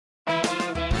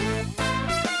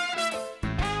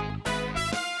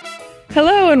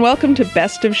Hello and welcome to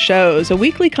Best of Shows, a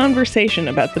weekly conversation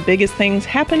about the biggest things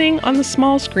happening on the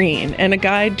small screen and a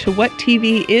guide to what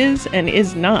TV is and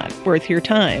is not worth your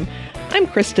time. I'm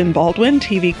Kristen Baldwin,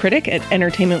 TV critic at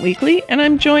Entertainment Weekly, and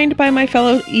I'm joined by my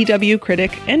fellow EW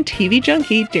critic and TV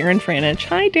junkie, Darren Franich.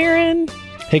 Hi, Darren.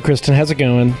 Hey, Kristen. How's it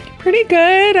going? Pretty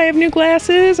good. I have new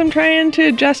glasses. I'm trying to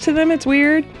adjust to them. It's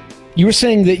weird. You were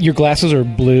saying that your glasses are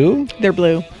blue? They're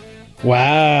blue.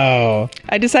 Wow.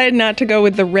 I decided not to go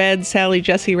with the red Sally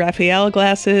Jessy Raphael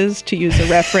glasses to use a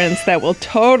reference that will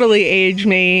totally age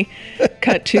me.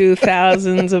 Cut to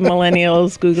thousands of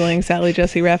millennials Googling Sally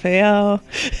Jessy Raphael.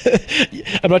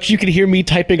 I'm not sure you can hear me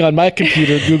typing on my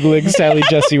computer Googling Sally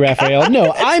Jessy Raphael.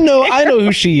 No, I know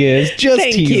who she is. Just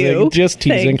Thank teasing. you. Just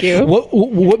teasing. Thank you.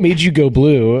 What made you go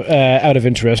blue out of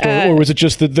interest? Or was it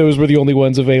just that those were the only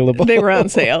ones available? They were on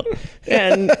sale.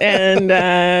 And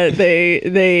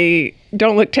they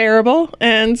don't look terrible.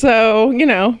 And so,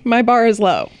 my bar is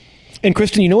low. And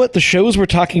Kristen, you know what? The shows we're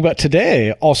talking about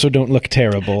today also don't look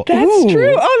terrible. That's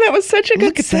true. Oh, that was such a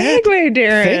good segue,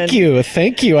 Darren.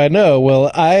 Thank you. I know.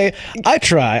 Well, I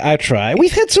try.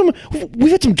 We've had some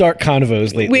dark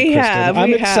convos lately. We Kristen. have.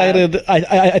 I'm excited.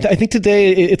 I think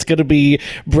today it's going to be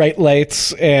bright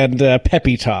lights and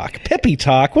peppy talk. Peppy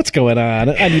talk. What's going on?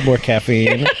 I need more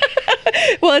caffeine.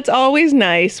 Well, it's always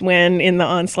nice when in the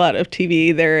onslaught of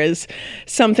TV there is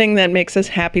something that makes us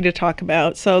happy to talk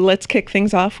about. So let's kick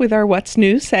things off with our What's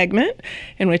New segment,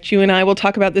 in which you and I will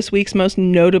talk about this week's most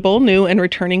notable new and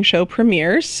returning show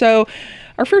premieres. So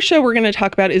our first show we're going to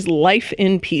talk about is Life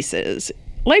in Pieces.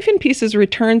 Life in Pieces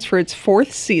returns for its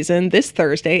fourth season this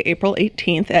Thursday, April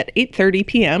 18th at 8:30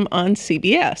 p.m. on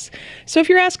CBS. So if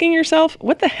you're asking yourself,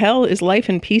 what the hell is Life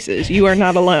in Pieces? You are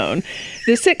not alone.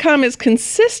 The sitcom is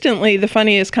consistently the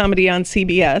funniest comedy on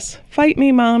CBS. Fight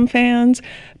me, Mom fans.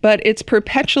 But it's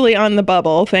perpetually on the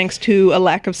bubble thanks to a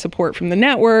lack of support from the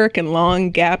network and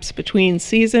long gaps between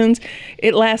seasons.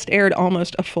 It last aired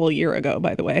almost a full year ago,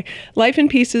 by the way. Life in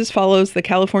Pieces follows the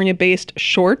California-based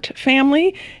Short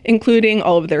family, including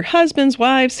all of their husbands,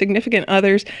 wives, significant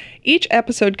others. Each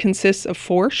episode consists of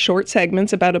 4 short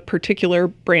segments about a particular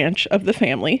branch of the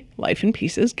family. Life in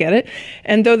Pieces, get it?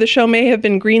 And though the show may have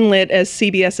been greenlit as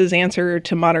CBS's answer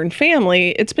to Modern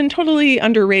Family, it's been totally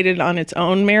underrated on its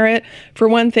own merit. For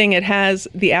one thing, it has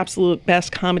the absolute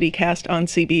best comedy cast on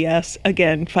CBS.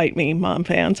 Again, fight me, Mom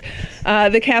fans.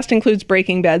 The cast includes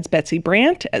Breaking Bad's Betsy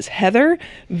Brandt as Heather,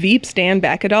 Veep's Dan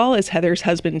Bacadol as Heather's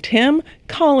husband Tim,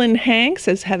 Colin Hanks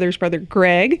as Heather's brother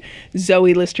Greg,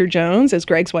 Zoe Lister-Jones as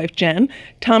Greg's wife Jen,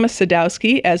 Thomas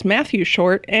Sadowski as Matthew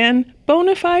Short, and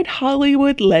bona fide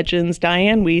Hollywood legends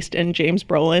Diane Wiest and James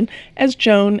Brolin as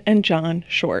Joan and John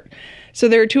Short. So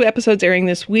there are 2 episodes airing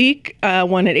this week,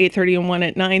 one at 8:30 and one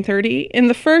at 9:30. In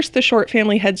the first, the Short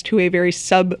family heads to a very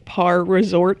subpar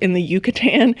resort in the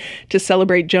Yucatan to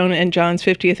celebrate Joan and John's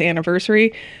 50th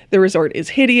anniversary. The resort is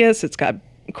hideous. It's got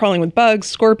crawling with bugs,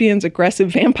 scorpions, aggressive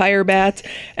vampire bats.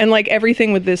 And like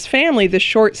everything with this family, the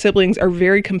Short siblings are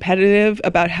very competitive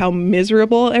about how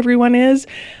miserable everyone is.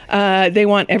 They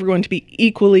want everyone to be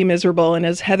equally miserable. And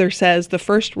as Heather says, the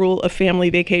first rule of family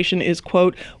vacation is,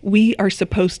 quote, "We are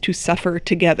supposed to suffer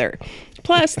together."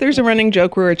 Plus, there's a running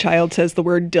joke where a child says the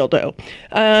word dildo.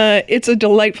 It's a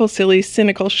delightful, silly,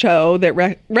 cynical show that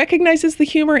recognizes the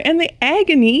humor and the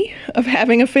agony of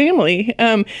having a family.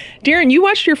 Darren, you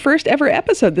watched your first ever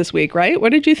episode this week, right?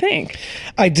 What did you think?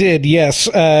 I did, yes.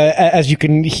 As you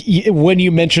can, when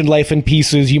you mentioned Life in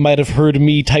Pieces, you might have heard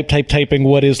me typing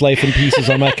 "What is Life in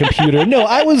Pieces" on my computer. No,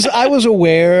 I was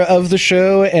aware of the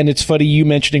show, and it's funny you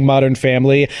mentioning Modern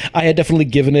Family. I had definitely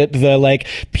given it the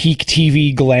peak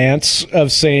TV glance of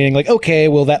saying okay,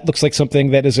 well, that looks like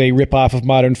something that is a ripoff of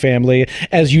Modern Family.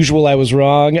 As usual, I was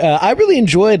wrong. I really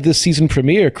enjoyed this season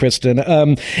premiere, Kristen.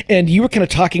 And you were kind of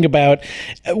talking about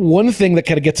one thing that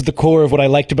kind of gets at the core of what I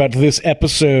liked about this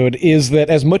episode is that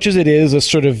as much as it is a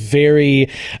sort of very,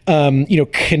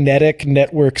 kinetic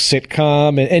network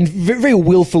sitcom and very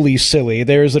willfully silly,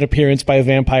 there's an appearance by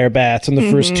vampire bats in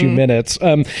the first 2 minutes.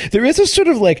 There is a sort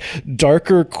of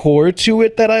darker core to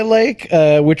it that I like,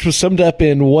 which was summed up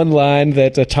in one line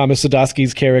that Thomas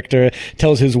Sadowski's character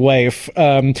tells his wife,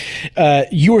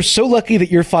 "You are so lucky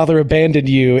that your father abandoned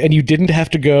you and you didn't have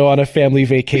to go on a family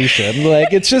vacation."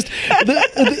 It's just,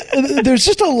 there's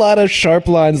just a lot of sharp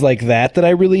lines like that I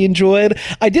really enjoyed.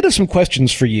 I did have some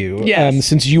questions for you,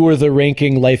 since you are the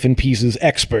ranking Life in Pieces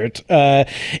expert.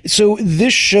 So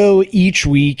this show, each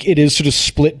week, it is sort of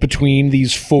split between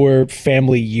these 4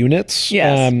 family units.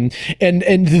 Yes.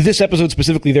 And this episode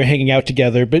specifically, they're hanging out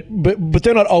together, but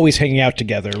they're not always hanging hanging out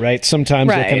together, right? Sometimes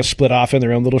Right. they're kind of split off in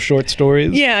their own little short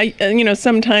stories. Yeah,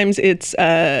 sometimes it's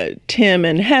Tim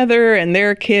and Heather and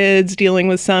their kids dealing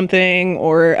with something,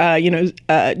 or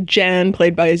Jen,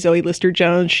 played by Zoe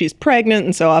Lister-Jones, she's pregnant,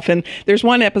 and so often there's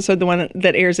one episode, the one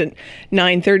that airs at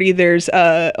 9:30. There's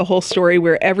a whole story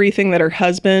where everything that her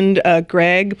husband,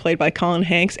 Greg, played by Colin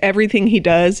Hanks, everything he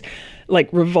does like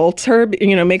revolts her,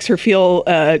 makes her feel,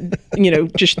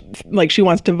 just like she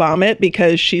wants to vomit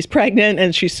because she's pregnant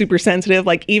and she's super sensitive.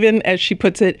 Like, even as she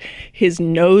puts it, his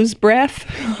nose breath,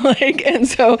 and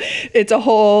so it's a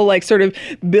whole like sort of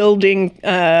building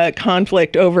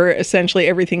conflict over essentially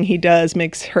everything he does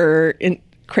makes her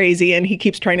crazy, and he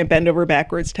keeps trying to bend over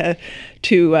backwards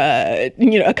to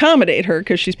accommodate her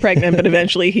because she's pregnant, but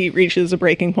eventually he reaches a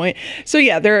breaking point. So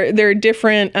yeah, they're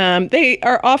different. They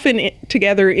are often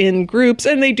together in groups,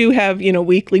 and they do have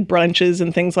weekly brunches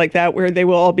and things like that where they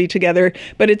will all be together,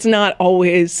 but it's not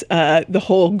always the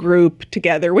whole group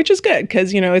together, which is good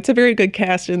because it's a very good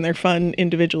cast and they're fun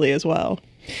individually as well.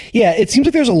 Yeah, it seems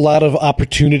like there's a lot of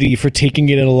opportunity for taking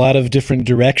it in a lot of different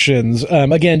directions.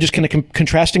 Again, just kind of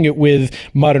contrasting it with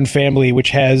Modern Family,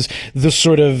 which has the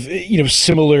sort of,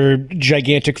 similar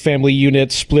gigantic family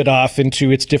unit split off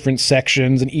into its different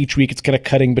sections, and each week it's kind of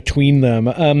cutting between them.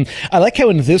 I like how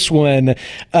in this one,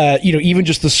 even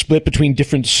just the split between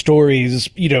different stories,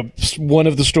 one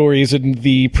of the stories in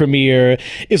the premiere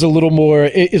is a little more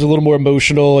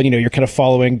emotional. You're kind of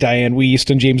following Diane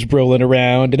Wiest and James Brolin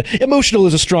around, and emotional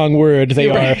is a strong word. They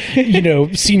are,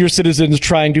 senior citizens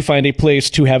trying to find a place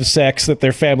to have sex that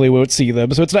their family won't see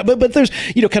them. So it's not, but there's,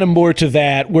 kind of more to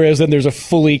that. Whereas then there's a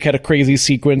fully kind of crazy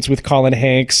sequence with Colin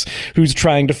Hanks, who's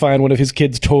trying to find one of his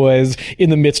kids' toys in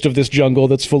the midst of this jungle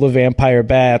that's full of vampire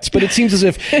bats. But it seems as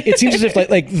if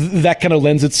like that kind of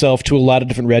lends itself to a lot of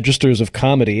different registers of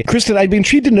comedy. Kristen, I'd be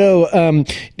intrigued to know,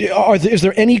 is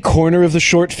there any corner of the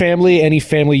Short family, any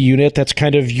family unit that's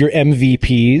kind of your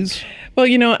MVPs? Well,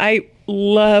 I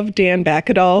love Dan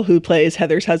Bachadal, who plays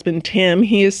Heather's husband, Tim.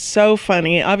 He is so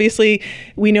funny. Obviously,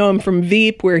 we know him from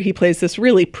Veep, where he plays this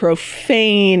really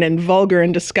profane and vulgar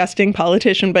and disgusting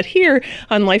politician. But here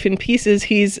on Life in Pieces,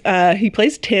 he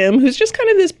plays Tim, who's just kind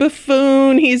of this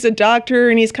buffoon. He's a doctor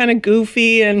and he's kind of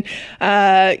goofy and,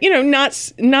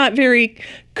 not very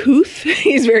couth.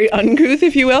 He's very uncouth,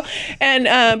 if you will.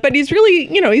 And but he's really,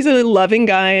 he's a loving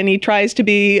guy, and he tries to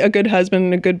be a good husband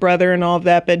and a good brother and all of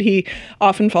that, but he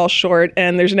often falls short.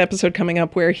 And there's an episode coming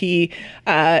up where he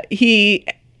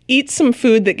eats some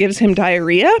food that gives him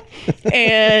diarrhea,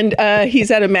 and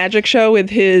he's at a magic show with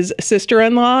his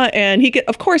sister-in-law, and he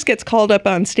of course gets called up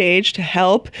on stage to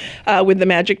help with the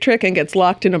magic trick and gets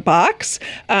locked in a box,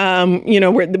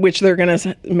 which they're going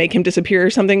to make him disappear or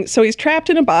something. So he's trapped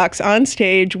in a box on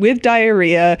stage with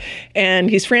diarrhea, and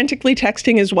he's frantically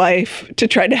texting his wife to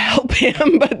try to help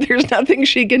him, but there's nothing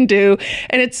she can do,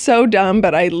 and it's so dumb,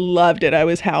 but I loved it. I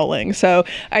was howling. So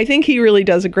I think he really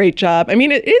does a great job. I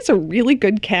mean, it is a really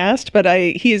good cast, but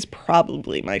he is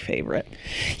probably my favorite.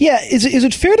 Yeah, is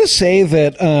it fair to say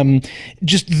that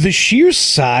just the sheer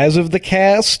size of the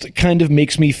cast kind of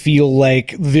makes me feel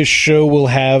like this show will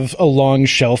have a long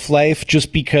shelf life,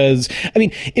 just because, I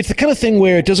mean, it's the kind of thing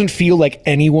where it doesn't feel like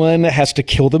anyone has to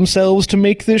kill themselves to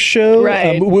make this show,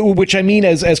 right? Which I mean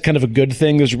as kind of a good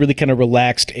thing. There's a really kind of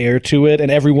relaxed air to it,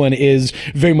 and everyone is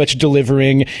very much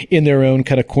delivering in their own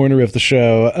kind of corner of the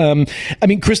show. I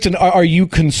mean, Kristen, are you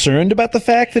concerned about the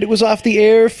fact that it was off the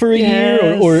air for a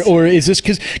year, or is this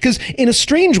because in a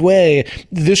strange way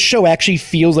this show actually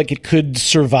feels like it could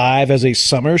survive as a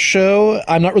summer show?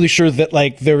 I'm not really sure that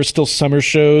like there are still summer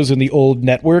shows in the old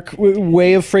network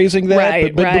way of phrasing that,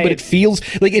 right, but it feels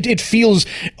like it feels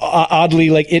oddly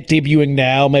like it debuting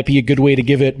now might be a good way to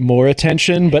give it more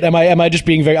attention. But am I just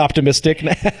being very optimistic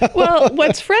now? Well,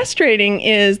 what's frustrating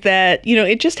is that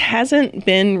it just hasn't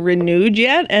been renewed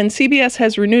yet, and CBS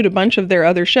has renewed a bunch of their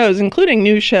other shows, including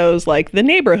new shows like The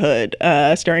Neighborhood,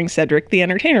 starring Cedric the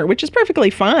Entertainer, which is perfectly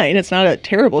fine. It's not a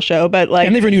terrible show, but like...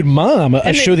 And they've renewed Mom,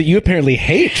 a show that you apparently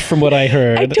hate, from what I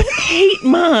heard. I don't hate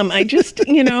Mom. I just,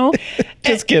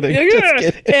 Just kidding. Just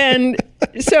kidding. And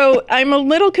so I'm a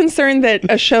little concerned that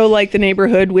a show like The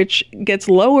Neighborhood, which gets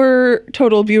lower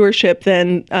total viewership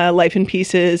than Life in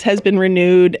Pieces, has been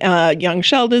renewed. Young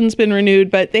Sheldon's been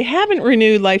renewed, but they haven't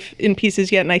renewed Life in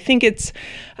Pieces yet. And I think it's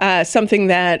something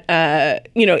that,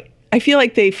 I feel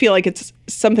like they feel like it's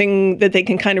something that they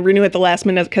can kind of renew at the last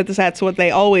minute because that's what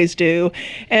they always do.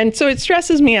 And so it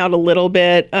stresses me out a little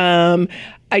bit.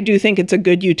 I do think it's a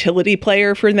good utility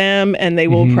player for them, and they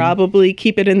will probably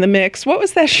keep it in the mix. What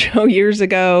was that show years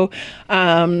ago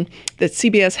that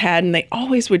CBS had, and they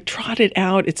always would trot it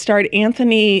out? It starred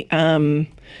Anthony...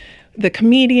 the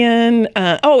comedian.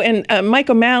 And Mike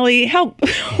O'Malley. What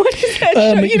is that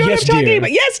show? You know Yes, what I'm talking Dear.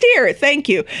 about? Yes, Dear. Thank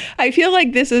you. I feel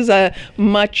like this is a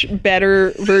much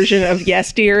better version of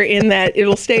Yes, Dear in that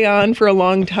it'll stay on for a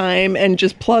long time and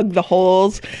just plug the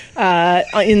holes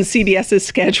in CBS's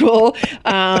schedule.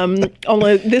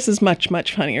 Although this is much,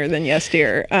 much funnier than Yes,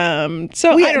 Dear. I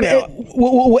don't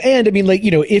know. And I mean, like,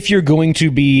 if you're going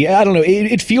to be, I don't know,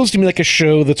 it feels to me like a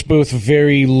show that's both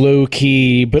very low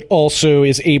key, but also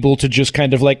is able to just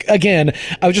kind of like, again,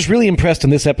 I was just really impressed in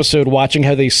this episode watching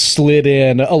how they slid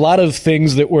in a lot of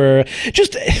things that were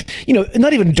just,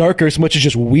 not even darker so much as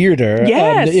just weirder.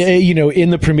 Yes. In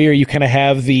the premiere, you kind of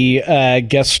have the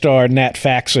guest star Nat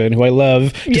Faxon, who I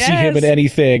love to see him in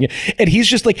anything. And he's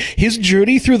just like, his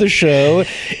journey through the show,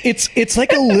 it's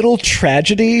like a little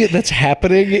tragedy that's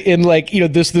happening in like,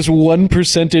 this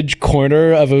 1%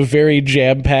 corner of a very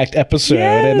jam-packed episode.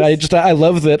 Yes. And I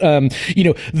love that,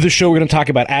 the show we're going to talk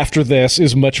about after this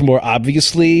is much more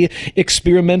obviously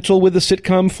experimental with the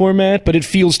sitcom format, but it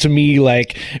feels to me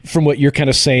like, from what you're kind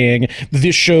of saying,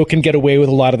 this show can get away with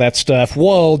a lot of that stuff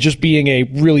while just being a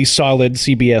really solid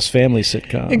CBS family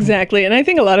sitcom. Exactly. And I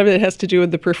think a lot of it has to do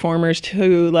with the performers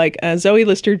too. Like Zoe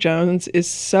Lister-Jones is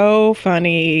so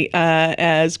funny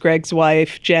as Greg's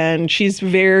wife, Jen. She's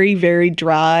very, very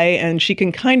dry, and she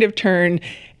can kind of turn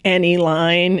any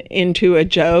line into a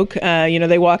joke.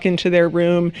 They walk into their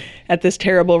room at this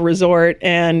terrible resort,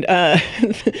 and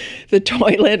the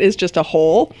toilet is just a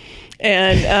hole.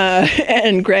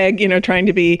 And Greg, trying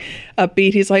to be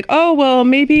upbeat, he's like, oh, well,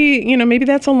 maybe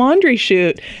that's a laundry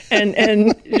chute.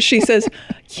 And she says,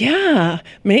 yeah,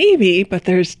 maybe, but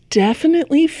there's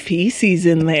definitely feces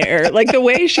in there. Like the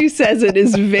way she says it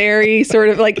is very sort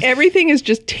of like everything is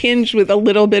just tinged with a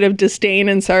little bit of disdain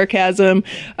and sarcasm,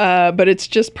 but it's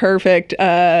just perfect.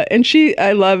 And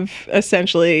I love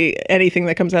essentially anything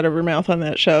that comes out of her mouth on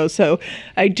that show. So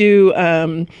I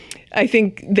do. I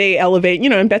think they elevate,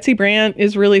 and Betsy Brandt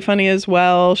is really funny as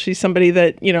well. She's somebody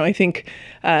that, I think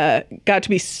got to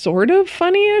be sort of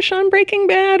funny-ish on Breaking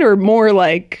Bad, or more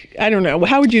like, I don't know.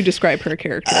 How would you describe her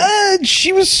character?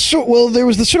 She was there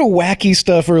was the sort of wacky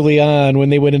stuff early on when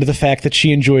they went into the fact that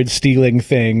she enjoyed stealing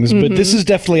things, but this is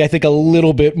definitely, I think, a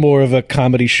little bit more of a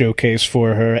comedy showcase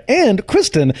for her. And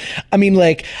Kristen, I mean,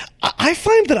 like, I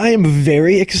find that I am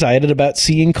very excited about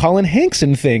seeing Colin Hanks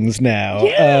in things now.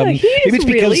 Yeah, he is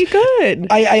really good.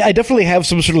 I definitely have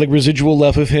some sort of like residual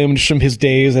love of him from his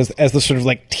days as the sort of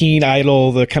like teen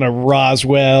idol, the kind of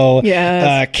Roswell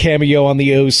cameo on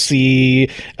the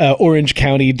OC, Orange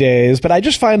County days. But I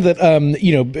just find that,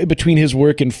 between his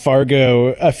work in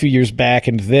Fargo a few years back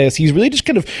and this, he's really just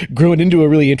kind of grown into a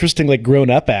really interesting, like,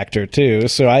 grown-up actor too.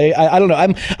 So I don't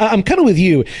know. I'm kind of with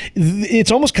you. It's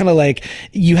almost kind of like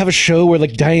you have a show where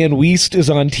like Diane Wiest is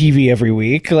on TV every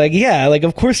week. Like, yeah, like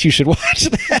of course you should watch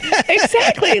that.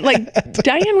 Exactly. Like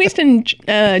Diane Wiest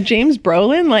and James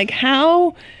Brolin. Like,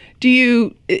 how do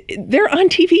you? They're on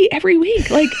TV every week.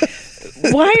 Like,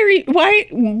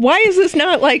 why is this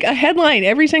not like a headline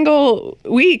every single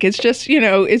week? It's just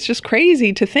it's just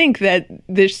crazy to think that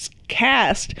this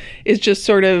cast is just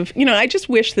sort of, I just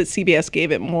wish that CBS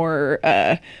gave it more,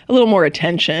 a little more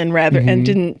attention rather and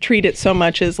didn't treat it so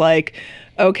much as like,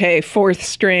 okay, fourth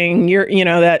string,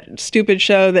 that stupid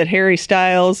show that Harry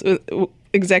Styles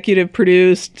executive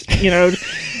produced,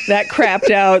 that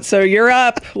crapped out. So you're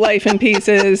up, Life in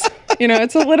Pieces.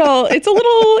 It's a little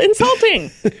insulting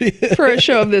for a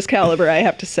show of this caliber, I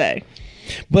have to say.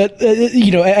 But,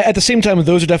 at the same time,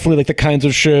 those are definitely like the kinds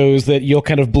of shows that you'll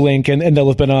kind of blink and they'll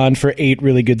have been on for 8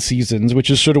 really good seasons, which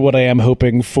is sort of what I am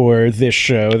hoping for this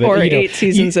show. That, or 8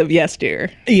 seasons of Yes, Dear.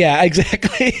 Yeah,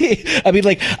 exactly. I mean,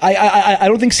 like, I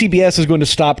don't think CBS is going to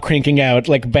stop cranking out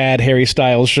like bad Harry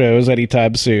Styles shows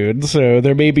anytime soon. So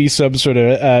there may be some sort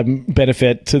of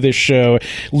benefit to this show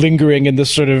lingering in the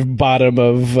sort of bottom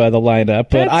of the lineup.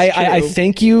 But I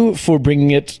thank you for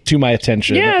bringing it to my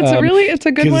attention. Yeah, it's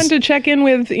a good one to check in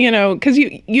with, because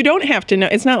you don't have to know.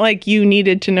 It's not like you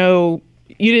needed to know.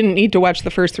 You didn't need to watch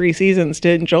the first 3 seasons to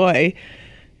enjoy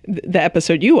the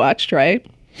episode you watched, right?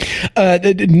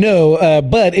 No,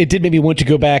 but it did make me want to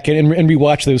go back and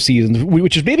rewatch those seasons,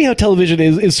 which is maybe how television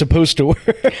is supposed to work.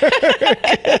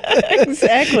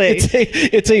 Exactly.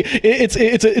 It's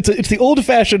the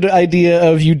old-fashioned idea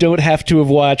of you don't have to have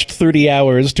watched 30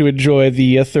 hours to enjoy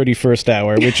the 31st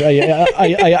hour, which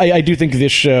I do think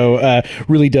this show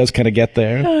really does kind of get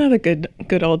there. Oh, the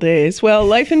good old days. Well,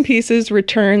 Life in Pieces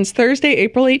returns Thursday,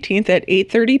 April 18th at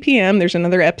 8:30 p.m. There's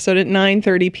another episode at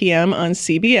 9:30 p.m. on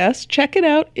CBS. Check it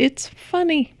out. It's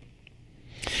funny.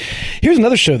 Here's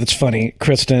another show that's funny,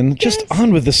 Kristen. Just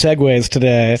on with the segues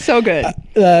today. So good.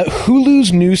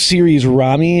 Hulu's new series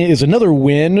Ramy is another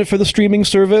win for the streaming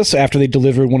service after they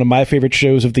delivered one of my favorite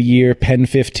shows of the year, Pen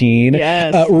 15.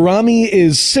 Yes. Ramy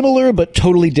is similar but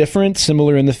totally different.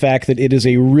 Similar in the fact that it is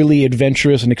a really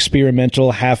adventurous and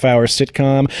experimental half-hour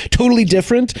sitcom. Totally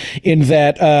different in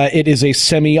that it is a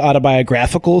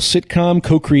semi-autobiographical sitcom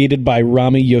co-created by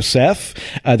Ramy Youssef.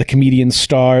 The comedian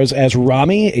stars as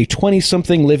Ramy, a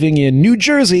 20-something living in New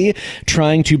Jersey,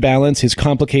 trying to balance his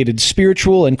complicated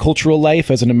spiritual and cultural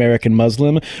life as an American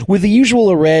Muslim with the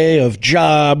usual array of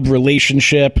job,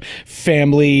 relationship,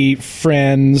 family,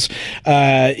 friends.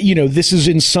 This is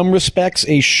in some respects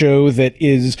a show that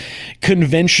is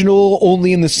conventional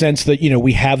only in the sense that,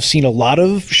 we have seen a lot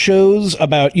of shows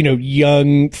about,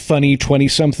 young, funny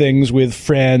 20-somethings with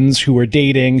friends who are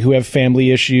dating, who have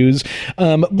family issues.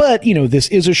 But this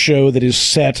is a show that is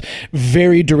set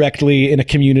very directly in a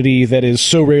community that is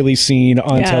so rarely seen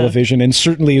on television and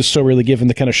certainly is so rarely given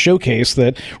the kind of showcase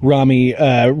that Ramy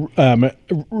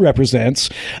represents.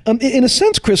 In a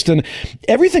sense, Kristen,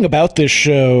 everything about this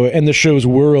show and the show's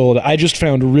world I just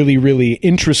found really, really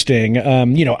interesting.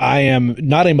 I am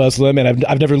not a Muslim and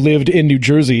I've never lived in New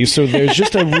Jersey, so there's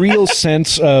just a real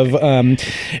sense of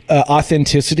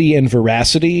authenticity and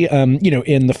veracity.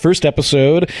 In the first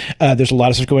episode, there's a lot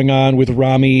of stuff going on with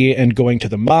Ramy and going to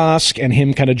the mosque and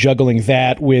him kind of juggling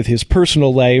that with his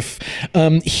personal life.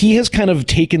 He has kind of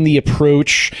taken the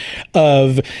approach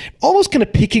of almost kind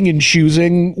of picking and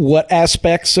choosing what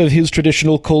aspects of his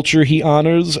traditional culture he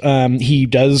honors. He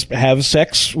does have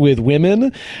sex with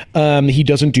women. He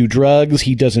doesn't do drugs.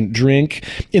 He doesn't drink.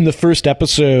 In the first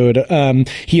episode,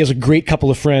 he has a great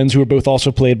couple of friends who are both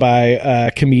also played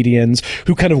by comedians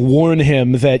who kind of warn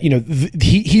him that,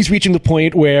 he's reaching the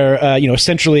point where,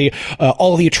 essentially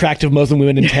all the attractive Muslim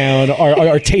women in town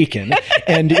are taken.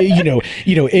 And,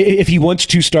 if he wants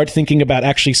to start thinking about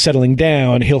actually settling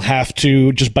down, he'll have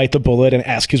to just bite the bullet and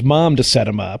ask his mom to set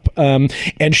him up.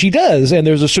 And she does. And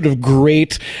there's a sort of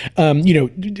great,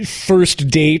 first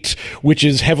date, which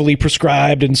is heavily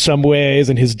prescribed in some ways.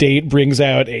 And his date brings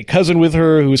out a cousin with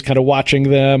her who's kind of watching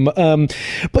them.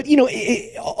 But,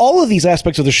 all of these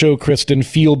aspects of the show, Kristen,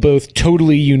 feel both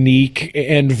totally unique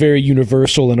and very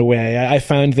universal in a way. I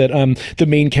found that the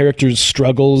main character's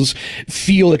struggles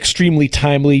feel extremely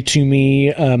timely to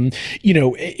me,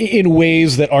 in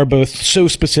ways that are both so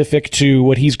specific to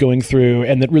what he's going through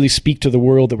and that really speak to the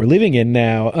world that we're living in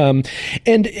now.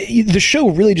 And the show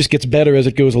really just gets better as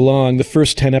it goes along. The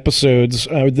first 10 episodes,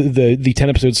 the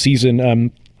 10-episode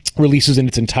season, releases in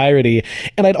its entirety,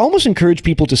 and I'd almost encourage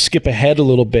people to skip ahead a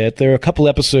little bit. There are a couple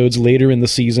episodes later in the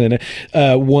season,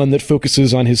 one that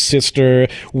focuses on his sister,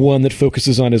 one that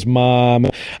focuses on his mom.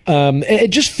 It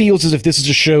just feels as if this is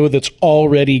a show that's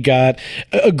already got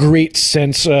a great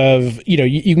sense of,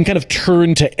 you can kind of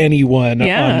turn to anyone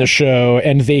on the show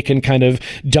and they can kind of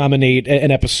dominate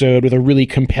an episode with a really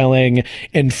compelling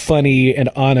and funny and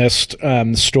honest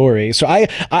story. So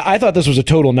I thought this was a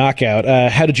total knockout.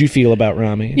 How did you feel about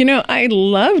Ramy? I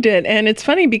loved it. And it's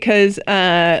funny because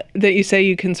that you say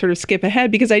you can sort of skip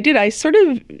ahead, because I sort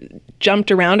of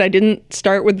jumped around. I didn't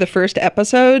start with the first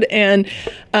episode. And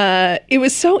it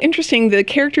was so interesting. The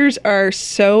characters are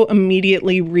so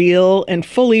immediately real and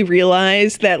fully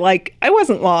realized that, I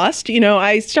wasn't lost.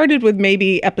 I started with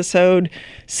maybe episode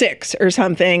 6 or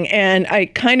something, and I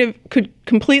kind of could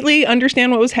completely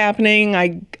understand what was happening.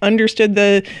 I understood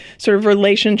the sort of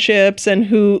relationships and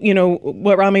who,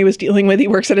 what Ramy was dealing with. He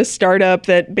works at a startup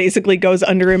that basically goes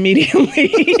under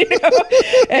immediately,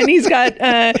 and he's got,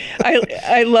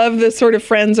 I love the sort of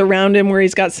friends around him where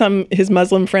he's got his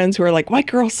Muslim friends who are like, white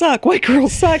girls suck,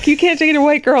 you can't date a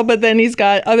white girl. But then he's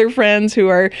got other friends who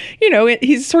are,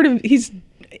 he's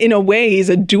in a way, he's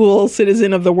a dual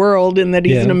citizen of the world in that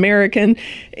he's an American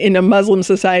in a Muslim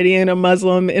society and a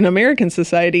Muslim in American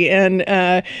society. And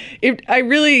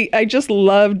I just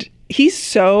loved, he's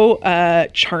so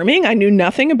charming. I knew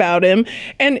nothing about him.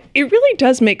 And it really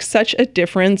does make such a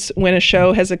difference when a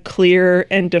show has a clear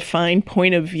and defined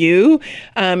point of view.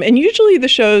 And usually the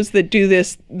shows that do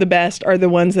this the best are the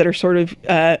ones that are sort of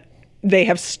they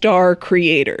have star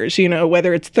creators,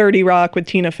 whether it's 30 Rock with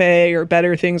Tina Fey or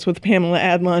Better Things with Pamela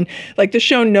Adlon. The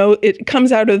show, it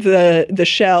comes out of the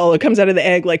shell, it comes out of the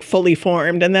egg, fully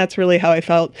formed. And that's really how I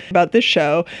felt about this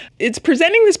show. It's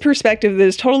presenting this perspective that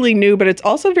is totally new, but it's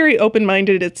also very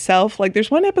open-minded itself. There's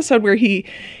one episode where he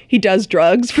does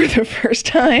drugs for the first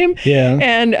time. Yeah.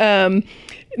 And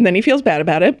then he feels bad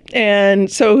about it.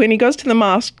 And so when he goes to the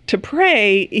mosque to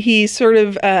pray, he sort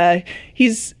of,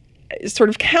 sort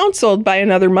of counseled by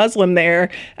another Muslim there,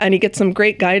 and he gets some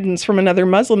great guidance from another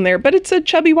Muslim there, but it's a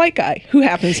chubby white guy who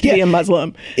happens to be a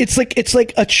Muslim. It's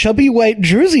like a chubby white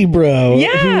Jersey bro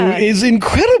who is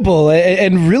incredible.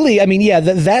 And really, I mean,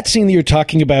 that scene that you're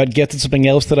talking about gets at something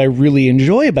else that I really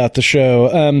enjoy about the show.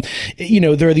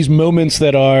 There are these moments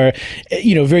that are,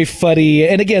 very funny.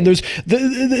 And again,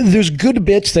 there's good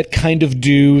bits that kind of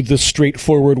do the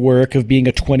straightforward work of being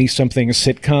a 20-something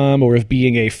sitcom or of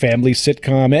being a family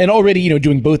sitcom. And already,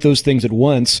 doing both those things at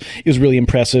once is really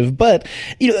impressive. But,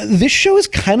 this show is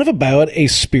kind of about a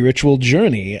spiritual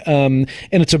journey. And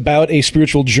it's about a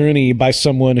spiritual journey by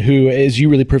someone who, as you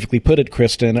really perfectly put it,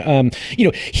 Kristen,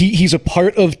 he's a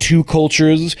part of two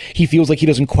cultures. He feels like he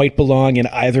doesn't quite belong in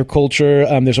either culture.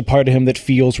 There's a part of him that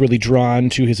feels really drawn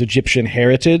to his Egyptian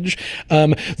heritage.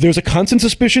 There's a constant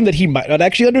suspicion that he might not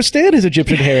actually understand his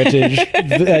Egyptian heritage,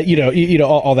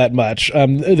 all that much.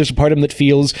 There's a part of him that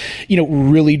feels,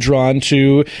 really drawn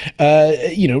to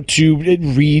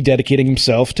rededicating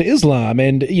himself to Islam.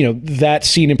 And, that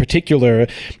scene in particular,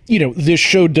 this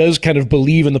show does kind of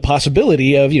believe in the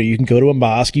possibility of, you can go to a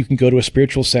mosque, you can go to a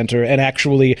spiritual center and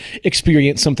actually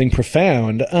experience something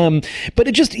profound. But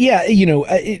it just,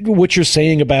 what you're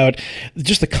saying about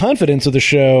just the confidence of the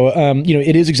show,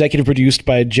 it is executive produced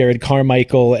by Jared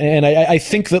Carmichael. And I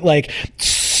think that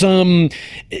some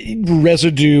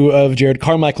residue of Jared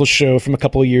Carmichael's show from a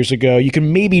couple of years ago, you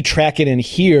can maybe track it in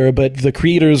here, but the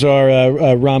creators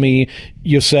are Rami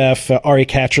Youssef, Ari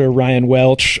Katcher, Ryan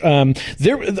Welch.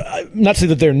 They're not to say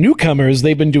that they're newcomers.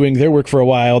 They've been doing their work for a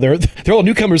while. They're all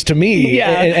newcomers to me.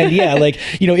 Yeah.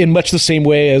 In much the same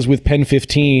way as with Pen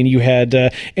 15, you had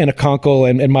Anna Konkle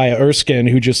and Maya Erskine,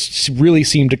 who just really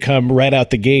seemed to come right out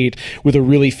the gate with a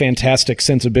really fantastic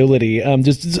sensibility.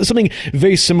 Just something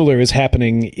very similar is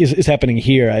happening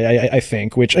here, I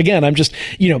think, which again, I'm just,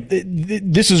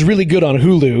 this is really good on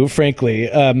Hulu, frankly.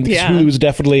 Hulu is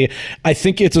definitely, I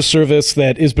think it's a service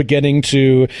that is beginning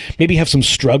to maybe have some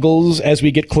struggles as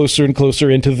we get closer and closer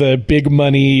into the big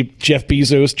money Jeff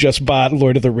Bezos just bought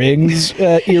Lord of the Rings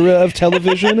era of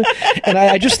television. And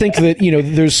I just think that,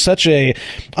 there's such a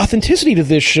authenticity to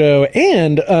this show.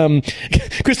 And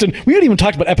Kristen, we haven't even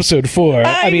talked about episode 4.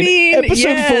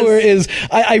 Episode 4 is,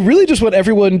 I really just want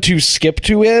everyone to skip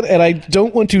to it, and I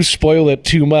don't want to spoil it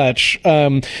too much.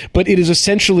 But it is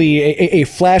essentially a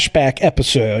flashback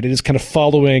episode. It is kind of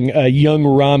following young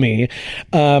Rami.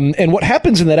 And what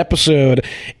happens in that episode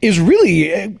is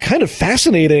really kind of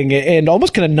fascinating and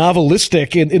almost kind of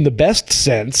novelistic in the best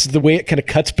sense, the way it kind of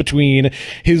cuts between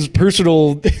his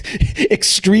personal,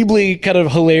 extremely kind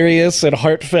of hilarious and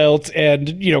heartfelt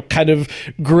and, kind of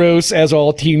gross, as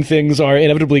all teen things are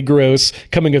inevitably gross,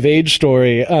 coming of age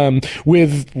story,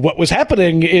 with what was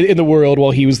happening in the world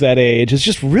while he was that age is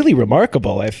just really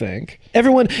remarkable, I think.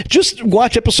 Everyone, just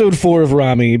watch episode 4 of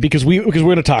Rami because we're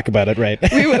going to talk about it, right?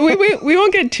 we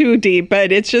won't get too deep,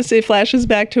 but it flashes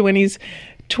back to when he's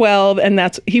 12,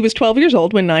 and he was 12 years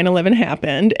old when 9/11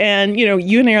 happened. And, you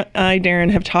and I,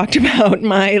 Darren, have talked about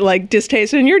my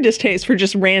distaste and your distaste for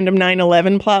just random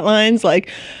 9/11 plot lines like,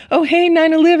 oh, hey,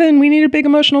 9/11, we need a big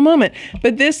emotional moment.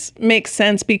 But this makes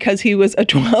sense because he was a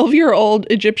 12-year-old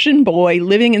Egyptian boy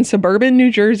living in suburban New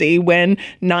Jersey when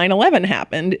 9/11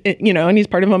 happened, and he's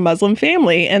part of a Muslim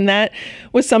family. And that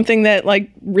was something that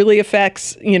really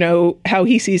affects, how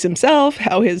he sees himself,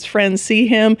 how his friends see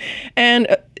him.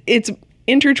 And it's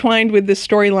intertwined with this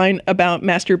storyline about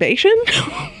masturbation.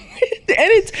 And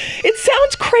it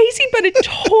sounds crazy, but it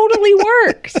totally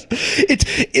works.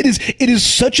 It is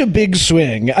such a big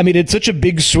swing. I mean, it's such a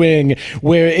big swing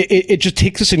where it just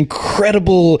takes this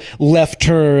incredible left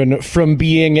turn from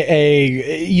being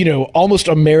a, almost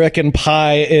American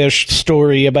Pie-ish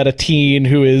story about a teen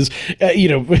who is,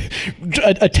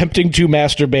 attempting to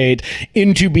masturbate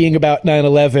into being about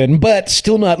 9/11, but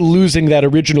still not losing that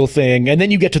original thing. And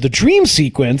then you get to the dream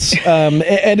sequence, and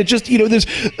it just,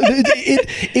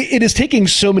 it is taking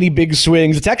so many big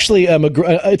swings. It's actually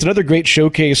it's another great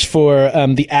showcase for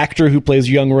the actor who plays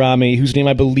young Rami, whose name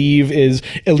I believe is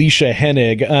Elisha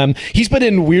Hennig. He's been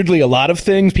in weirdly a lot of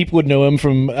things. People would know him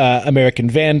from American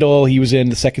Vandal. He was in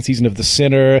the second season of The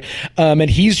Sinner, and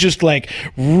he's just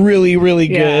really, really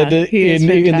good in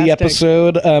the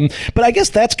episode. But I guess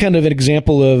that's kind of an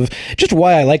example of just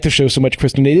why I like the show so much,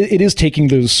 Kristen. It is taking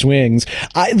those swings.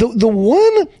 The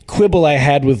one quibble I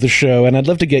had with the show, and I'd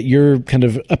love to get your kind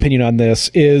of opinion on on this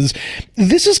is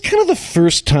kind of the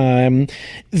first time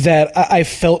that I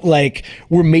felt like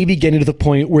we're maybe getting to the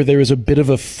point where there is a bit of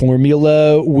a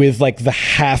formula with like the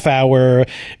half-hour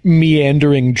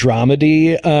meandering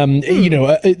dramedy,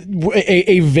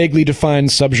 a vaguely defined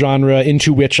subgenre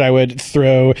into which I would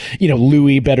throw,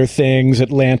 Louis, Better Things,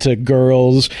 Atlanta,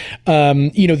 Girls.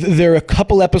 There are a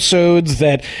couple episodes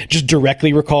that just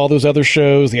directly recall those other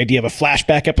shows. The idea of a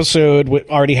flashback episode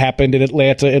already happened in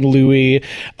Atlanta and Louis.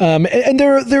 And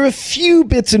there are a few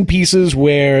bits and pieces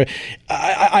where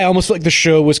I almost feel like the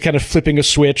show was kind of flipping a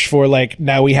switch for like,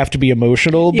 now we have to be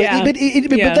emotional. But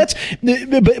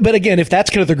again, if that's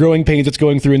kind of the growing pains it's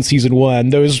going through in season one,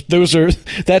 those are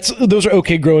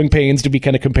okay growing pains to be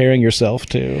kind of comparing yourself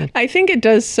to. I think it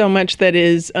does so much that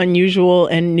is unusual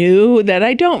and new that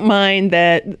I don't mind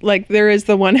that, like, there is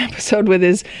the one episode with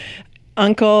his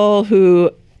uncle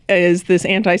who is this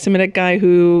anti-Semitic guy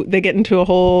who they get into a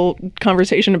whole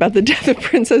conversation about the death of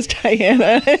Princess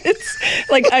Diana. It's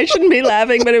like, I shouldn't be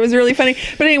laughing, but it was really funny.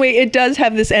 But anyway, it does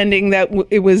have this ending that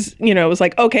it was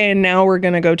like, okay, and now we're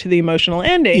going to go to the emotional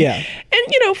ending. Yeah.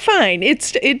 And, fine.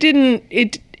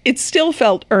 It still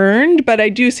felt earned, but I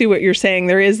do see what you're saying.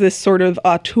 There is this sort of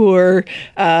auteur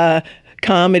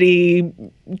comedy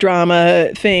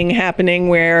drama thing happening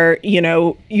where,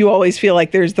 you always feel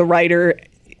like there's the writer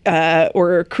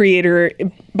or creator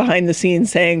behind the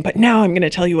scenes saying, but now I'm going to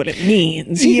tell you what it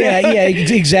means. Yeah,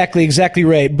 exactly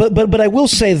right. But I will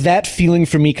say that feeling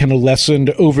for me kind of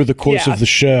lessened over the course of the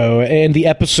show, and the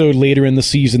episode later in the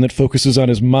season that focuses on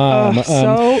his mom.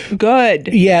 So good.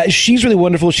 Yeah, she's really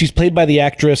wonderful. She's played by the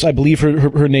actress, I believe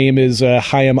her name is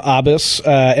Hayam Abbas,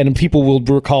 and people will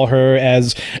recall her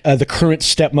as the current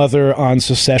stepmother on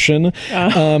Succession.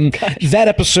 That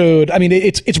episode, I mean,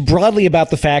 it's broadly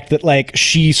about the fact that like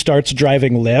she starts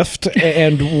driving Lyft,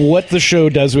 and what the show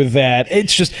does with that,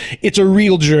 it's a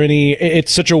real journey.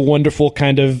 It's such a wonderful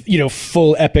kind of,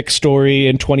 full epic story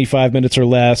in 25 minutes or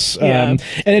less. Yeah.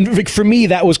 And for me,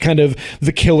 that was kind of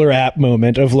the killer app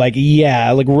moment of like,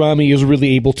 Rami is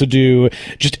really able to do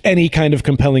just any kind of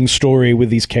compelling story with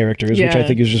these characters, which I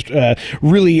think is just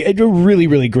really, really,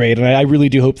 really great. And I really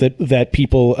do hope that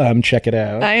people check it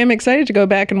out. I am excited to go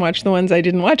back and watch the ones I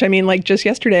didn't watch. I mean, like just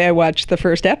yesterday, I watched the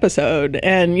first episode,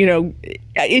 and,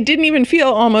 it didn't even feel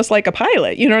almost like a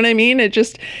pilot. You know what I mean? It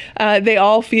just, they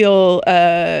all feel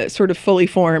sort of fully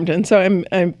formed. And so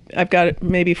I've got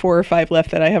maybe 4 or 5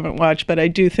 left that I haven't watched, but I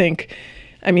do think,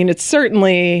 it's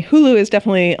certainly, Hulu is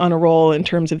definitely on a roll in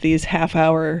terms of these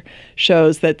half-hour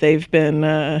shows that they've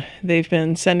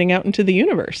been sending out into the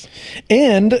universe.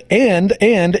 And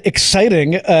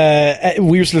exciting,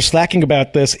 we were sort of slacking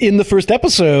about this. In the first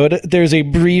episode, there's a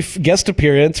brief guest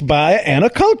appearance by Anna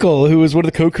Kunkel, who is one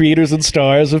of the co-creators and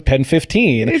stars of Pen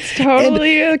 15. It's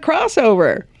totally a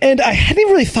crossover. And I hadn't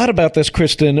even really thought about this,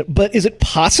 Kristen, but is it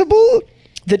possible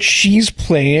that she's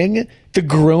playing the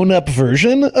grown-up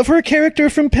version of her character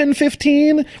from Pen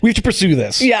 15? We have to pursue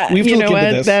this. Yeah, we have to look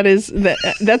into this.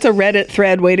 That's a Reddit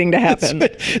thread waiting to happen.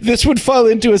 This would fall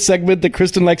into a segment that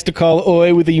Kristen likes to call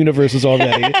 "Oi with the Universes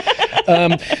Already."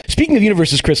 Speaking of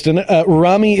universes, Kristen,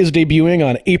 Rami is debuting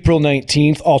on April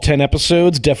 19th, all 10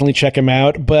 episodes. Definitely check him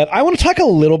out. But I want to talk a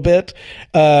little bit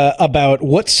about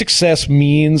what success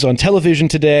means on television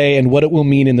today and what it will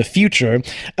mean in the future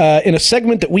in a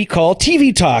segment that we call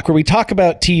TV Talk, where we talk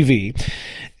about TV.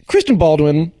 Kristen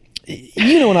Baldwin,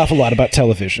 you know an awful lot about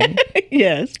television.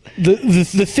 Yes.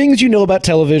 The things you know about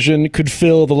television could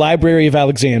fill the Library of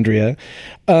Alexandria.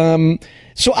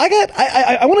 So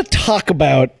I want to talk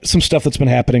about some stuff that's been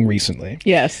happening recently.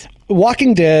 Yes.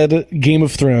 Walking Dead, Game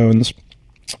of Thrones.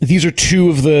 These are two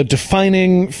of the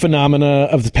defining phenomena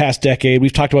of the past decade.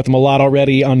 We've talked about them a lot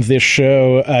already on this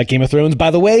show, Game of Thrones.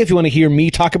 By the way, if you want to hear me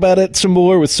talk about it some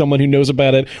more with someone who knows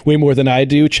about it way more than I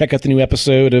do, check out the new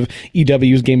episode of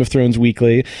EW's Game of Thrones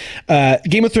Weekly.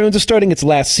 Game of Thrones is starting its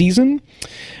last season.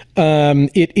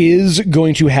 It is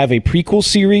going to have a prequel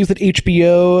series that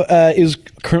HBO is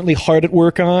currently hard at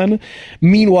work on.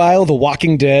 Meanwhile, The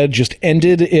Walking Dead just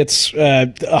ended its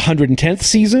 110th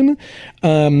season.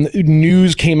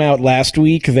 News came out last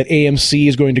week that AMC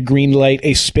is going to greenlight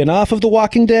a spin-off of The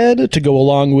Walking Dead to go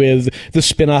along with the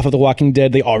spin-off of The Walking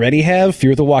Dead they already have,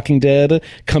 Fear the Walking Dead,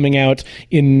 coming out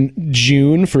in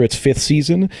June for its 5th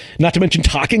season. Not to mention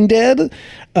Talking Dead,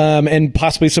 and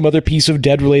possibly some other piece of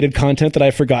Dead-related content that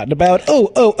I've forgotten about.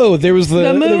 There was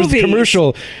the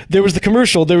commercial. There was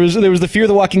the Fear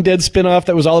the Walking Dead spin-off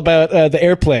that was all about the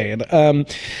airplane.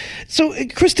 So,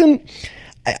 Kristen,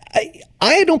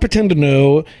 I don't pretend to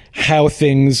know how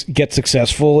things get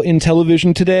successful in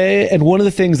television today. And one of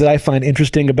the things that I find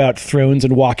interesting about Thrones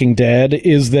and Walking Dead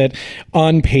is that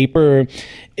on paper,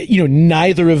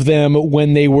 neither of them,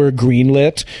 when they were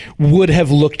greenlit, would have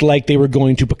looked like they were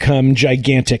going to become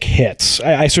gigantic hits.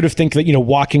 I sort of think that,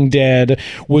 Walking Dead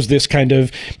was this kind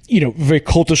of, very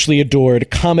cultishly adored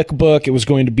comic book. It was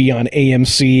going to be on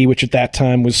AMC, which at that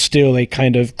time was still a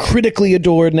kind of critically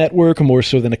adored network, more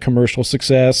so than a commercial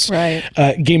success. Right.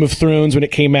 Game of Thrones, when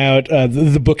it came out,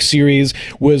 the book series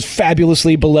was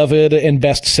fabulously beloved and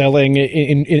best-selling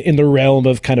in the realm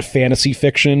of kind of fantasy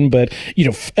fiction. But,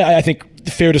 I think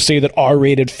fair to say that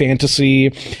R-rated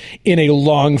fantasy in a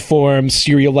long-form,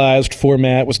 serialized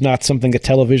format was not something that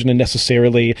television had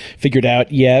necessarily figured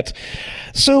out yet.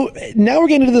 So now we're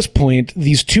getting to this point.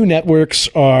 These two networks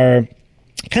are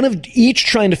kind of each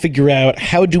trying to figure out,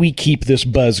 how do we keep this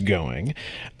buzz going?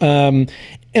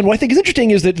 And what I think is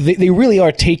interesting is that they really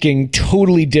are taking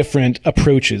totally different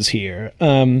approaches here.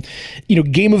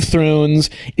 Game of Thrones,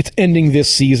 it's ending this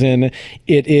season.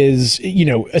 It is,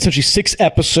 essentially 6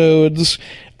 episodes.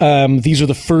 These are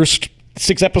the first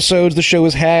 6 episodes the show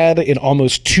has had in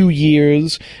almost 2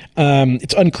 years.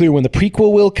 It's unclear when the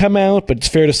prequel will come out, but it's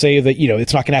fair to say that,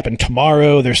 it's not going to happen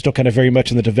tomorrow. They're still kind of very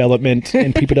much in the development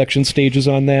and pre-production stages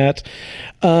on that.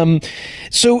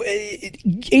 So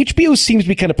HBO seems to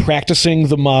be kind of practicing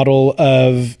the model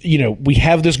of, we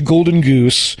have this golden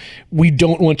goose. We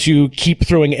don't want to keep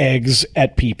throwing eggs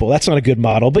at people. That's not a good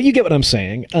model, but you get what I'm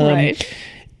saying. Right.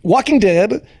 Walking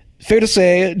Dead, fair to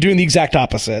say, doing the exact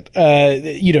opposite.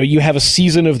 You have a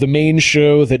season of the main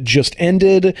show that just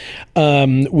ended,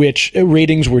 which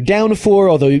ratings were down for,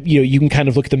 although, you can kind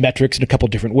of look at the metrics in a couple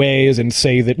different ways and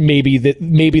say that maybe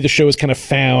the show has kind of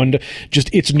found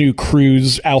just its new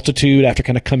cruise altitude after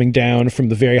kind of coming down from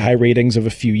the very high ratings of a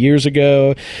few years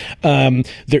ago.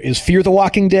 There is Fear the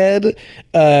Walking Dead.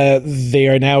 They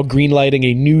are now greenlighting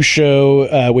a new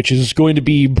show, which is going to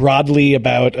be broadly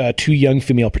about 2 young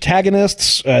female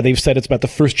protagonists. They've said it's about the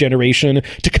first generation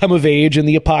to come of age in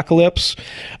the apocalypse.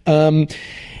 And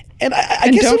I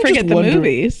guess don't I'm forget the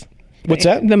movies. What's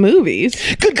that? The movies.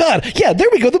 Good God. Yeah, there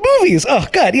we go. The movies. Oh,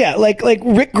 God. Yeah. Like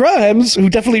Rick Grimes, who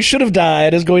definitely should have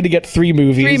died, is going to get 3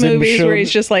 movies. 3 movies where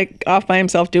he's just off by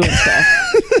himself doing stuff.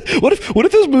 What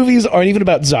if those movies aren't even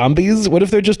about zombies? What if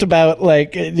they're just about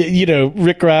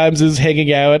Rick Grimes is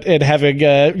hanging out and having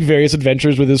various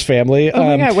adventures with his family? Oh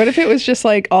my God. What if it was just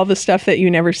all the stuff that you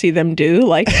never see them do,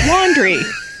 like laundry?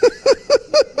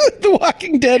 The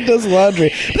Walking Dead does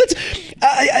laundry. But that's,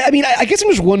 I guess I'm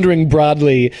just wondering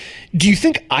broadly, do you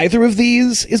think either of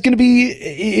these is going to be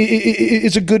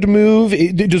is a good move?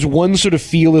 Does one sort of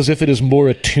feel as if it is more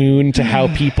attuned to how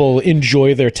people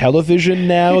enjoy their television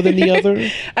now than the other?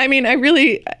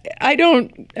 I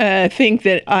don't think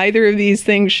that either of these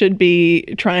things should be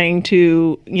trying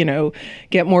to,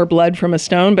 get more blood from a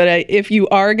stone. But if you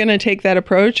are going to take that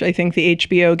approach, I think the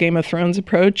HBO Game of Thrones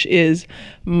approach is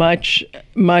much,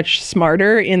 much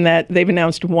smarter in that they've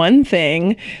announced one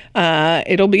thing.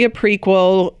 It'll be a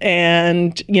prequel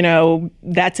and,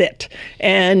 that's it.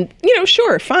 And,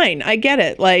 sure, fine. I get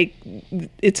it.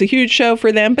 It's a huge show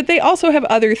for them, but they also have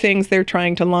other things they're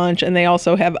trying to launch. And they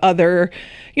also have other,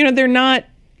 they're not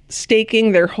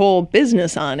staking their whole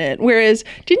business on it. Whereas,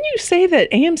 didn't you say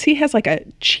that AMC has a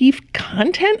chief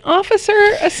content officer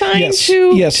assigned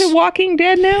to Walking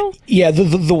Dead now? Yeah,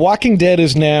 the Walking Dead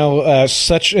is now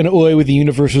such an oi with the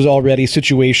universe is already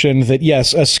situation that,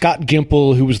 yes, Scott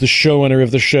Gimple, who was the showrunner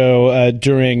of the show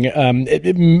during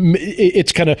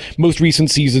its kind of most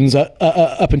recent seasons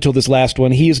up until this last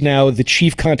one, he is now the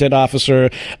chief content officer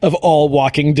of all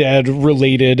Walking Dead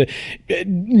related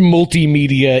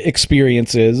multimedia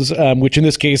experiences. Which in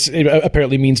this case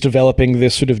apparently means developing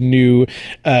this sort of new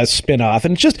spin-off.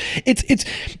 And it's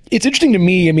interesting to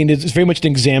me. It's very much an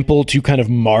example to kind of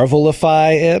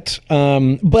Marvelify it.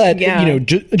 But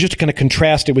just to kind of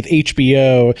contrast it with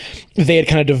HBO, they had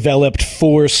kind of developed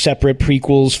 4 separate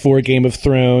prequels for Game of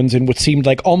Thrones and what seemed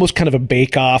like almost kind of a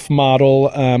bake-off model.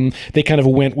 They kind of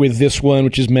went with this one,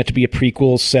 which is meant to be a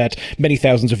prequel set many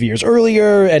thousands of years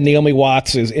earlier, and Naomi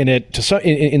Watts is in it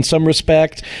in some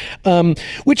respect.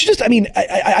 Which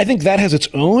I think that has its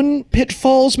own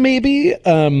pitfalls, maybe.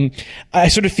 I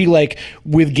sort of feel like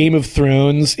with Game of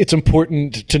Thrones, it's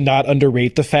important to not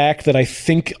underrate the fact that I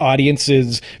think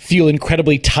audiences feel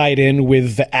incredibly tied in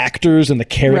with the actors and the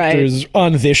characters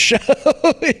on this show.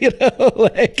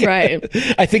 Right.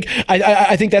 I think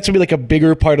that's gonna be a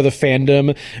bigger part of the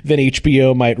fandom than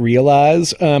HBO might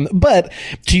realize. But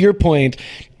to your point,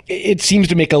 it seems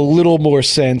to make a little more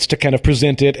sense to kind of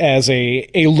present it as a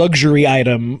luxury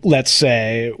item, let's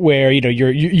say, where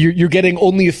you're getting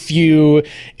only a few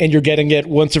and you're getting it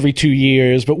once every 2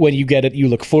 years, but when you get it, you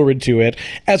look forward to it,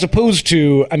 as opposed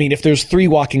to, I mean, if there's 3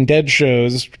 Walking Dead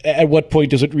shows, at what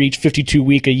point does it reach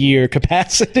 52-week a year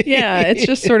capacity? Yeah, it's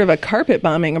just sort of a carpet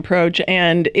bombing approach,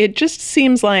 and it just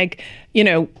seems like,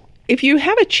 if you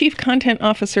have a chief content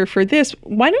officer for this,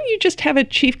 why don't you just have a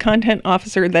chief content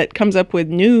officer that comes up with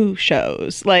new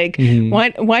shows? Like,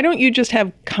 why don't you just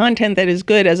have content that is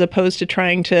good, as opposed to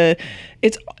trying to,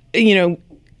 it's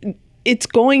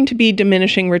going to be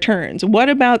diminishing returns. What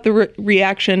about the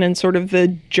reaction and sort of the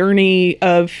journey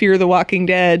of Fear the Walking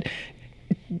Dead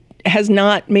has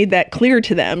not made that clear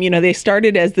to them? They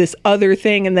started as this other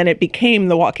thing, and then it became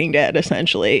The Walking Dead,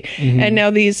 essentially. And now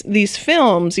these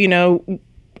films,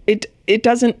 it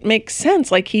doesn't make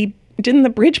sense. Like, didn't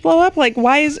the bridge blow up? Like,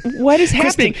 what is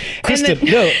happening? Kristen,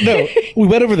 no. We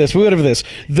went over this.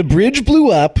 The bridge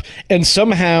blew up, and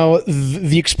somehow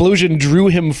the explosion drew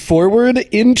him forward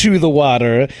into the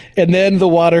water, and then the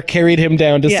water carried him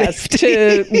down to safety.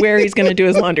 To where he's going to do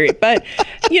his laundry. But,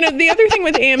 the other thing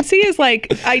with AMC is,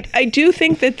 like, I do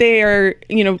think that they are,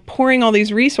 pouring all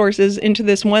these resources into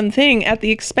this one thing at the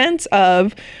expense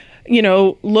of,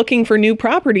 looking for new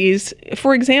properties.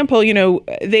 For example,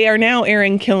 they are now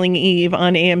airing Killing Eve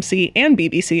on AMC and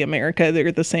BBC America. They're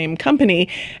the same company.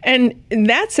 And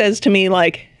that says to me,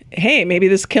 like, hey, maybe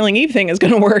this Killing Eve thing is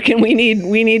going to work, and we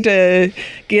need to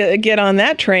get on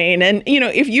that train. And,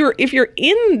 if you're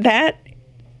in that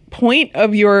point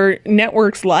of your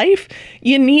network's life,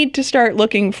 you need to start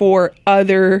looking for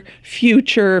other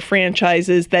future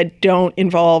franchises that don't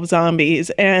involve zombies.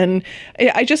 And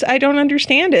I don't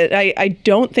understand it. I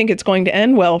don't think it's going to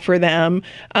end well for them.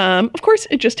 Of course,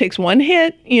 it just takes one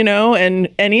hit, and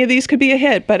any of these could be a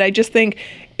hit. But I just think,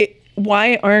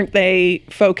 why aren't they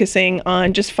focusing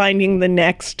on just finding the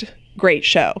next great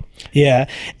show? Yeah.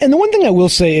 And the one thing I will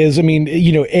say is, I mean,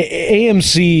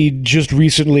 AMC just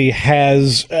recently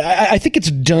has, I think it's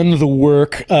done the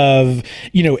work of,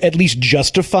 at least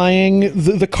justifying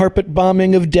the carpet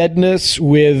bombing of deadness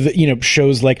with,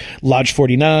 shows like Lodge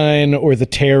 49 or The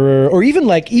Terror, or even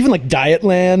like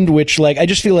Dietland, which, like, I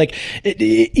just feel like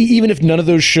even if none of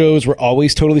those shows were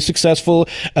always totally successful,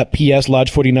 P.S.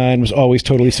 Lodge 49 was always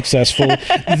totally successful.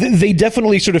 They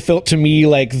definitely sort of felt to me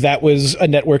like that was a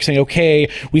network saying, okay,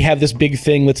 we have this big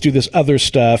thing, let's do this other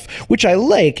stuff, which I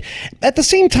like. At the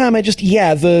same time, I just,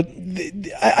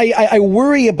 I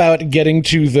worry about getting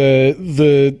to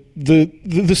the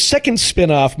second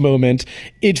spin-off moment.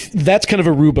 That's kind of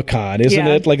a Rubicon, isn't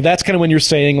it? Like, that's kind of when you're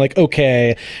saying, like,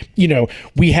 okay,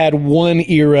 we had one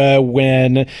era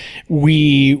when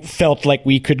we felt like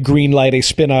we could greenlight a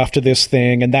spin-off to this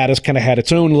thing, and that has kind of had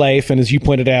its own life. And as you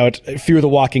pointed out, Fear the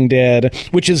Walking Dead,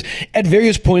 which is at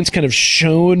various points kind of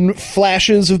shown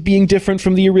flashes of being different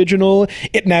from the original.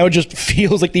 It now just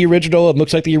feels like the original and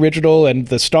looks like the original, and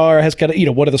the star has kind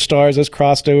of, one of the stars has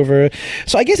crossed over.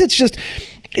 So I guess it's just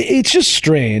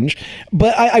strange.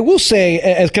 But I will say,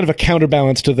 as kind of a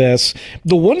counterbalance to this,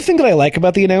 the one thing that I like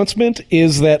about the announcement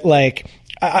is that, like,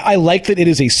 I like that it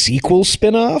is a sequel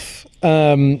spinoff.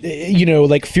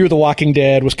 Like Fear the Walking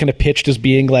Dead was kind of pitched as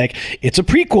being like, it's a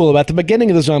prequel about the beginning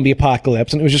of the zombie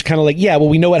apocalypse. And it was just kind of like, yeah, well,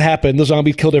 we know what happened. The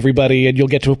zombies killed everybody, and you'll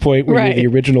get to a point where you're the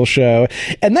original show.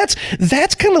 And that's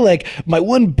kind of like my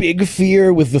one big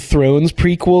fear with the Thrones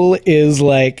prequel is,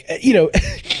 like,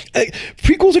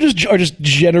 prequels are just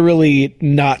generally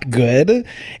not good.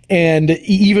 And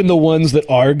even the ones that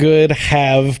are good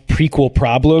have prequel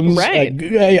problems.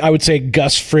 Right. I would say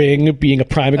Gus Fring being a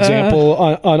prime example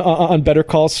on Better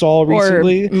Call Saul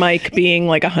recently. Or Mike being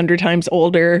like 100 times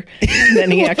older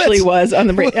than he actually was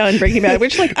on Breaking Bad,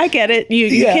 which, like, I get it.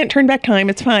 You can't turn back time.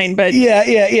 It's fine. But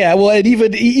yeah. Well, and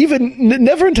even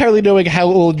never entirely knowing how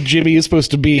old Jimmy is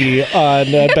supposed to be on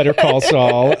Better Call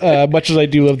Saul, much as I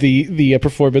do love the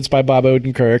performance by Bob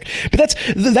Odenkirk. But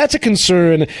that's a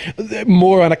concern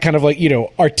more on a kind of, like,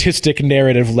 artistic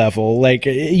narrative level. Like,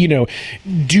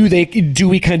 do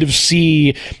we kind of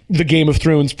see the Game of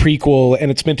Thrones prequel, and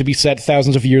it's meant to be set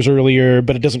thousands of years earlier,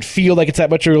 but it doesn't feel like it's that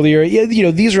much earlier?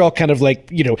 These are all kind of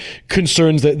like,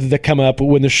 concerns that come up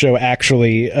when the show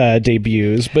actually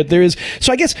debuts. But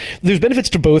so I guess there's benefits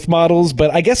to both models,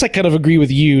 but I guess I kind of agree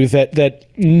with you that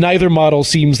neither model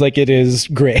seems like it is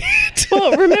great.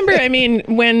 Well, remember, I mean,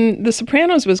 when The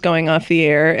Sopranos was going off the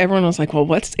air, everyone was like, well,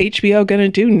 what's HBO going to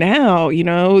do now?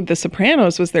 The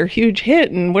Sopranos was their huge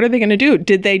hit, and what are they going to do?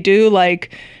 Did they do,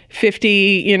 like,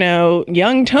 50,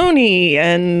 young Tony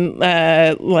and,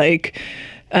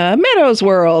 Meadows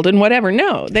World and whatever.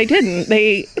 No, they didn't.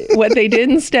 What they did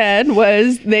instead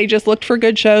was they just looked for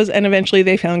good shows, and eventually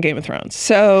they found Game of Thrones.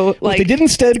 So, what they did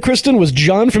instead, Kristen, was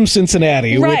John from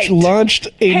Cincinnati, which launched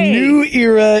a new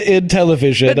era in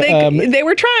television. But they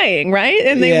were trying, right?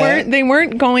 And they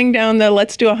weren't going down the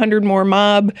let's do 100 more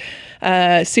mob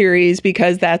series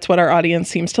because that's what our audience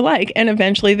seems to like. And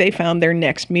eventually they found their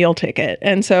next meal ticket.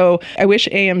 And so I wish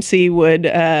AMC would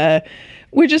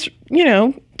just,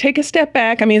 take a step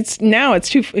back. I mean, it's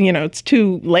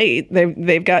too late.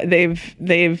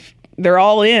 They're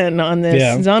all in on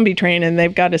this zombie train, and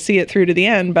they've got to see it through to the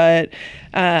end. But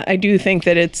I do think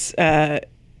that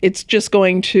it's just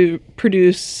going to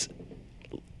produce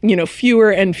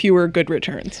fewer and fewer good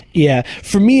returns. Yeah.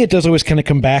 For me, it does always kind of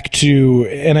come back to,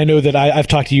 and I know that I've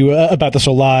talked to you about this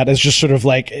a lot, as just sort of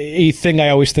like a thing I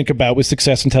always think about with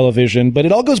success in television, but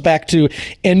it all goes back to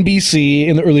NBC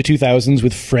in the early 2000s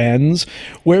with Friends,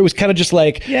 where it was kind of just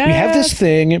like, we have this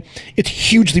thing, it's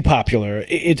hugely popular.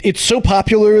 It's so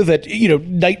popular that,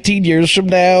 19 years from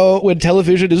now, when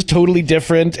television is totally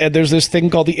different, and there's this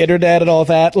thing called the internet and all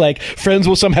that, like, Friends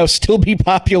will somehow still be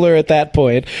popular at that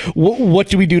point. What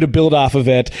do we do to build off of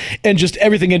it? And just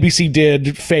everything NBC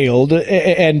did failed,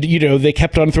 and they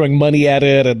kept on throwing money at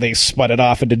it, and they spun it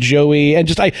off into Joey, and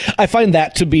just I find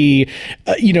that to be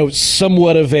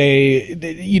somewhat of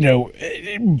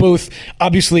a both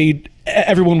obviously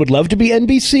everyone would love to be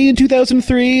NBC in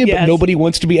 2003, but nobody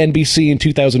wants to be NBC in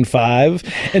 2005.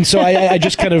 And so I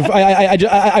just kind of,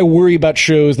 I worry about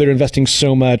shows that are investing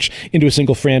so much into a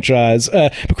single franchise.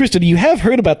 But Kristen, you have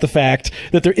heard about the fact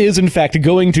that there is in fact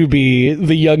going to be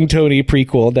the Young Tony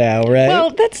prequel now, right? Well,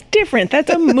 that's different.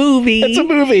 That's a movie. That's a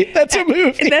movie. That's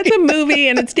a movie,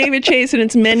 and it's David Chase, and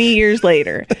it's many years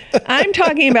later. I'm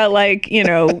talking about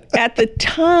at the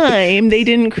time, they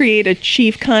didn't create a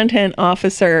chief content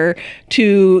officer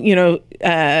to,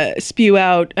 spew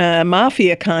out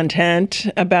mafia content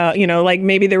about,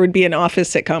 maybe there would be an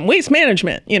Office sitcom, Waste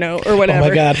Management, or whatever. Oh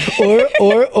my God.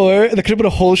 Or there could have been a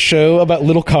whole show about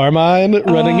Little Carmine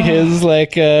running his,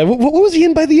 what was he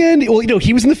in by the end? Well,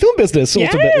 he was in the film business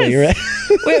ultimately, right?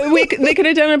 They could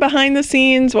have done it behind the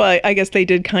scenes. Well, I guess they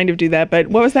did kind of do that, but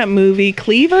what was that movie?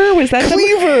 Cleaver? Was that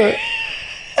Cleaver?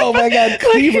 Oh my God,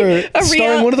 Cleaver,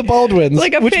 starring one of the Baldwins.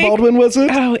 Which Baldwin was it?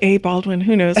 Oh, a Baldwin,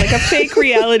 who knows? Like a fake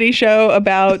reality show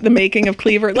about the making of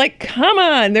Cleaver. Come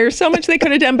on, there's so much they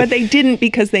could have done, but they didn't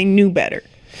because they knew better.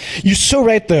 You're so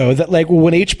right, though, that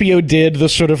when HBO did the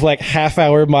sort of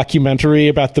half-hour mockumentary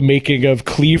about the making of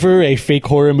Cleaver, a fake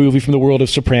horror movie from the world of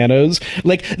Sopranos,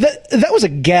 that was a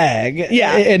gag.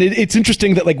 Yeah. And it's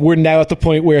interesting that we're now at the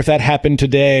point where if that happened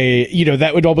today,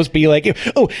 that would almost be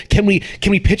can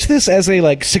we pitch this as a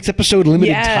 6-episode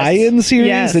limited tie-in series?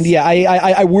 Yes. And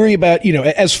I worry about,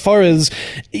 as far as,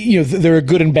 there are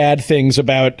good and bad things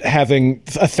about having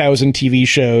 1,000 TV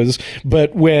shows,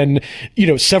 but when,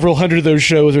 several hundred of those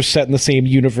shows are set in the same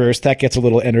universe, that gets a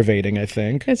little enervating, I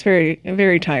think. It's very,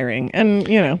 very tiring. And,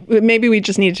 maybe we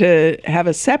just need to have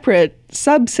a separate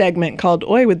sub-segment called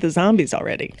Oi with the Zombies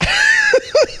already.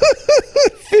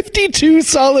 52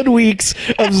 solid weeks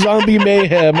of zombie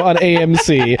mayhem on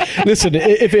AMC. Listen,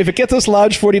 if it gets us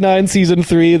Lodge 49 season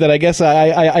 3, then I guess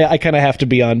I kind of have to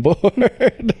be on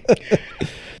board.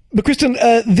 But Kristen,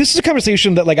 this is a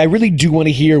conversation that I really do want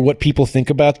to hear what people think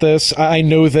about this. I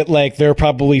know that there are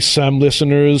probably some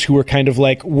listeners who are kind of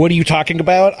what are you talking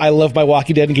about? I love my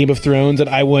Walking Dead and Game of Thrones, and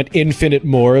I want infinite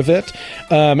more of it.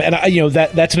 And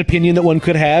that's an opinion that one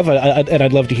could have, and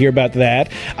I'd love to hear about that.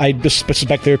 I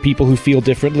suspect there are people who feel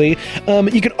differently.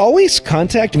 You can always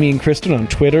contact me and Kristen on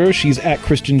Twitter. She's at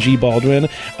Kristen G. Baldwin.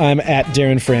 I'm at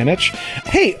Darren Franich.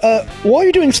 Hey, while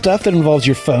you're doing stuff that involves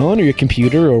your phone or your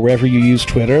computer or wherever you use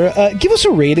Twitter, give us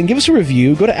a rating, give us a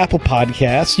review, go to Apple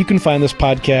Podcasts. You can find this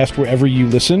podcast wherever you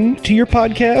listen to your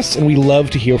podcasts, and we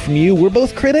love to hear from you. We're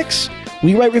both critics.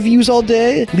 We write reviews all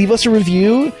day. Leave us a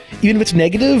review. Even if it's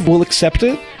negative, we'll accept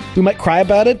it. We might cry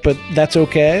about it, but that's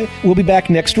okay. We'll be back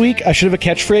next week. I should have a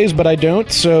catchphrase, but I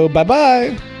don't, so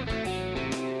bye-bye.